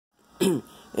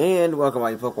And welcome all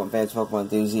you Pokemon fans, Pokemon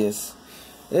enthusiasts.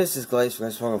 This is Glace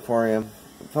from Pokemon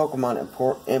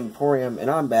Emporium, and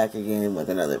I'm back again with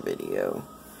another video.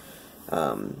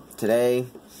 Today,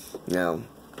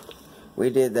 we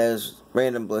did those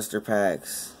random blister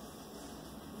packs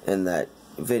in that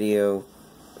video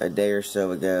a day or so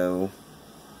ago.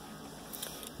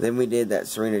 Then we did that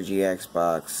Serena GX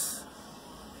box.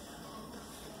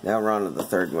 Now we're on to the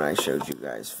third one I showed you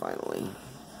guys finally.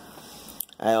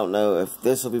 I don't know if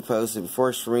this will be posted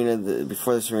before the Serena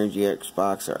GX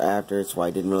box or after. It's why I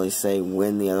didn't really say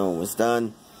when the other one was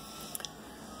done.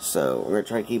 So we're going to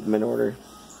try to keep them in order.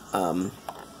 So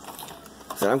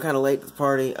I'm kind of late to the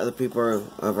party. Other people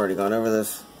have already gone over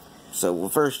this. So we'll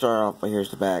first start off by here's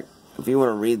the back. If you want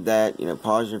to read that,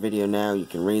 pause your video now. You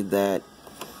can read that.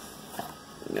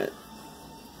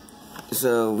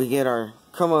 So we get our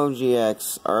Komo-O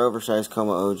GX, our oversized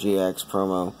Komo-O GX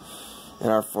promo. And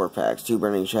our 4 packs, 2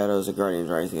 Burning Shadows, a Guardian's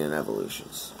Rising, and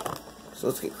Evolutions. So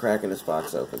let's get cracking this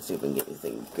box open, see if we can get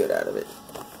anything good out of it.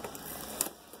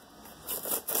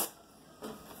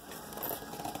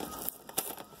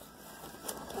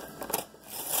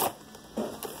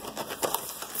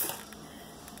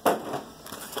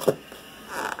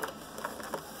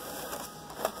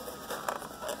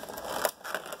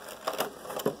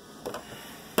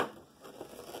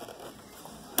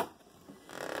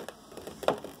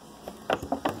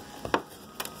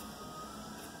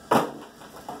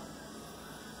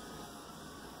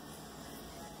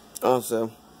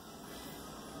 Also,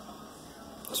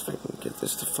 let's see if I can get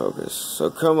this to focus. So,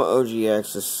 Komo-O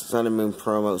GX is Sun and Moon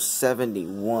promo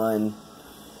 71,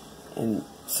 and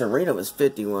Serena was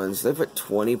 51, so they put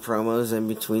 20 promos in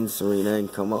between Serena and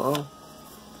Komo-O.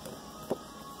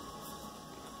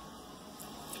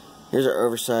 Here's our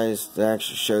oversized that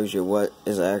actually shows you what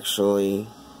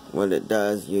it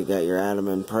does. You got your Atom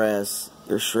and Press,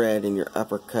 your Shred, and your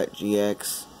Uppercut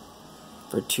GX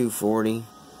for $240.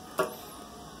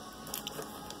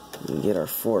 We get our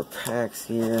 4 packs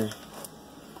here.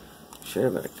 Should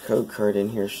have been a code card in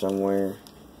here somewhere.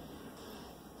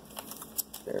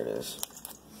 There it is.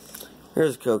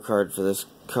 Here's a code card for this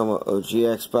Komo-O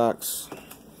GX box.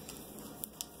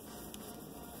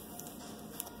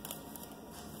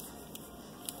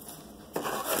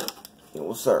 And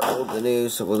we'll start old to new,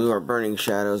 so we'll do our Burning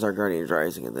Shadows, our Guardian's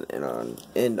Rising, and then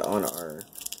end on our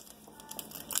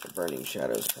Burning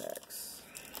Shadows packs.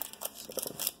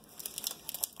 So,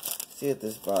 see if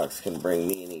this box can bring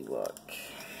me any luck.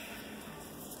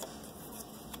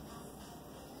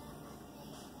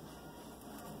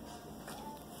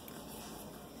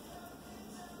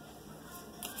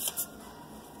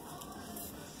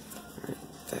 Alright,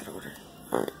 that order.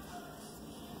 Alright.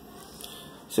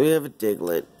 So we have a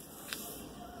Diglett.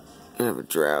 We have a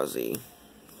Drowsy,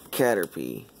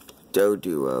 Caterpie,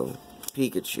 Doduo,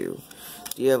 Pikachu,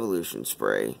 De-Evolution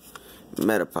Spray,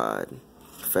 Metapod,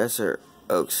 Professor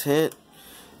Oak's Hint,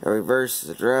 a reverse is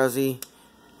a Drowsy,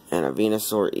 and a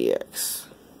Venusaur EX.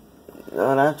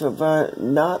 Not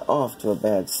off to a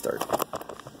bad start.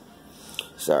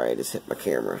 Sorry, I just hit my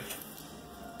camera.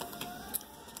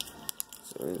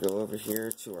 So we're going to go over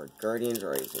here to our Guardian's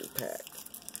Rising pack.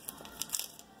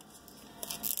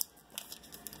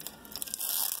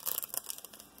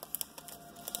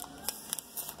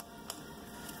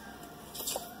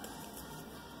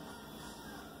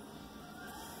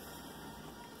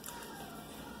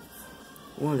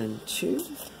 One and 2.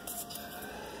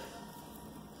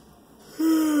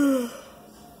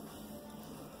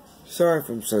 Sorry if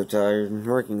I'm so tired. I'm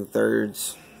working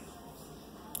thirds.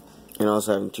 And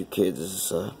also having 2 kids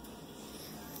is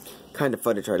kind of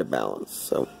fun to try to balance.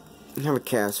 So, I have a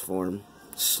Cast Form,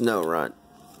 Snorunt,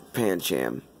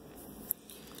 Pancham,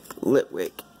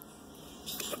 Litwick,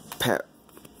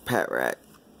 Patrat,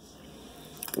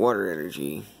 Water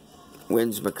Energy,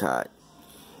 Whimsicott,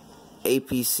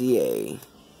 APCA,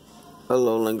 a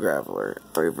Alolan Graveler,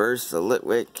 a reverse the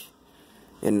Litwick,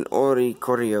 and an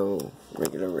Oricorio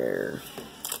regular rare.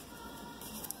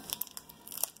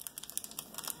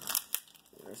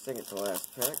 Our second to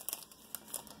last pack.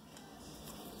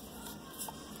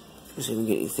 Let's see if we can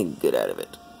get anything good out of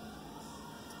it.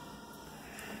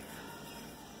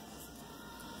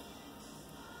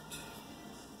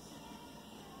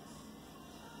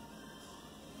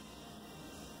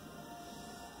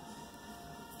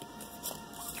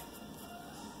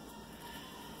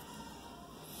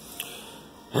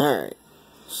 Alright,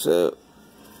 so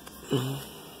I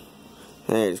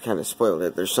just kind of spoiled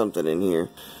it. There's something in here.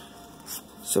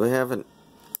 So we have an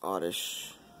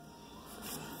Oddish,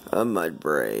 a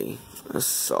Mudbray, a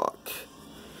Sock,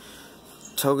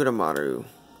 Togedemaru,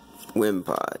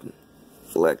 Wimpod,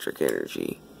 Electric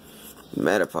Energy,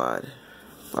 Metapod,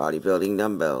 bodybuilding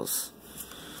dumbbells,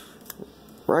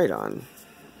 Rhydon,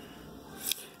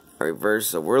 a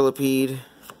reverse Whirlipede,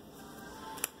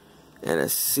 and a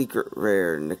secret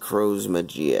rare Komo-O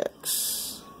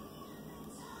GX.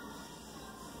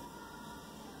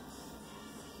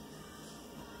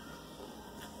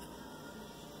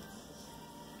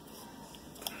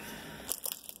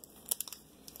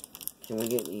 Can we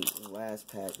get any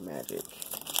last pack magic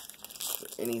for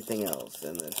anything else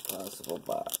in this possible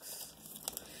box?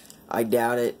 I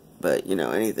doubt it, but you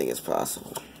know, anything is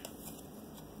possible.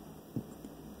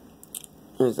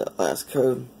 Here's that last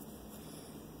code.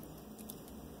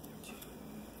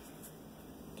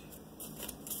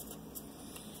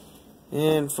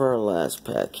 And for our last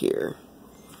pack here,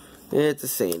 it's a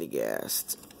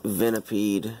Sandygast,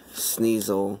 Venipede,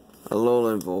 Sneasel,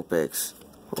 Alolan Vulpix,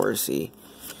 Horsey,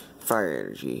 Fire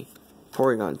Energy,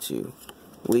 Porygon 2,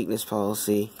 Weakness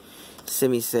Policy,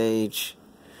 Simisage,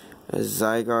 a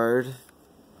Zygarde,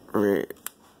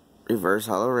 Reverse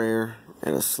Holo Rare,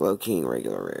 and a Slowking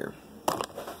regular rare.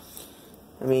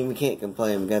 I mean, we can't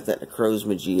complain. We got that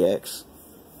Komo-O GX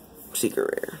secret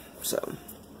rare, so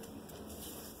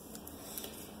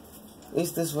at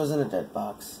least this wasn't a dead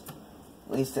box.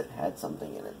 At least it had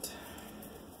something in it.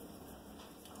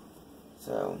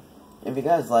 So, if you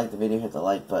guys liked the video, hit the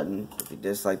like button. If you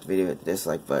disliked the video, hit the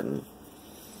dislike button.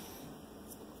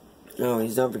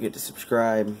 Always don't forget to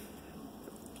subscribe.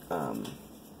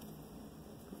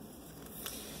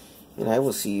 And I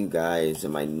will see you guys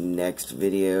in my next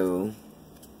video.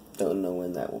 Don't know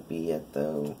when that will be yet,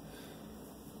 though.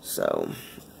 So,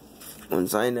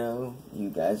 once I know, you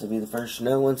guys will be the first to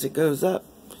know once it goes up.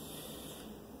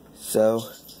 So,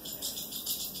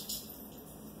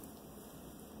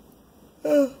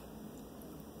 that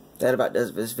about does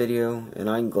it for this video. And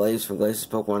I'm Glace from Glace's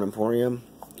Pokemon Emporium.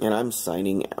 And I'm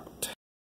signing out.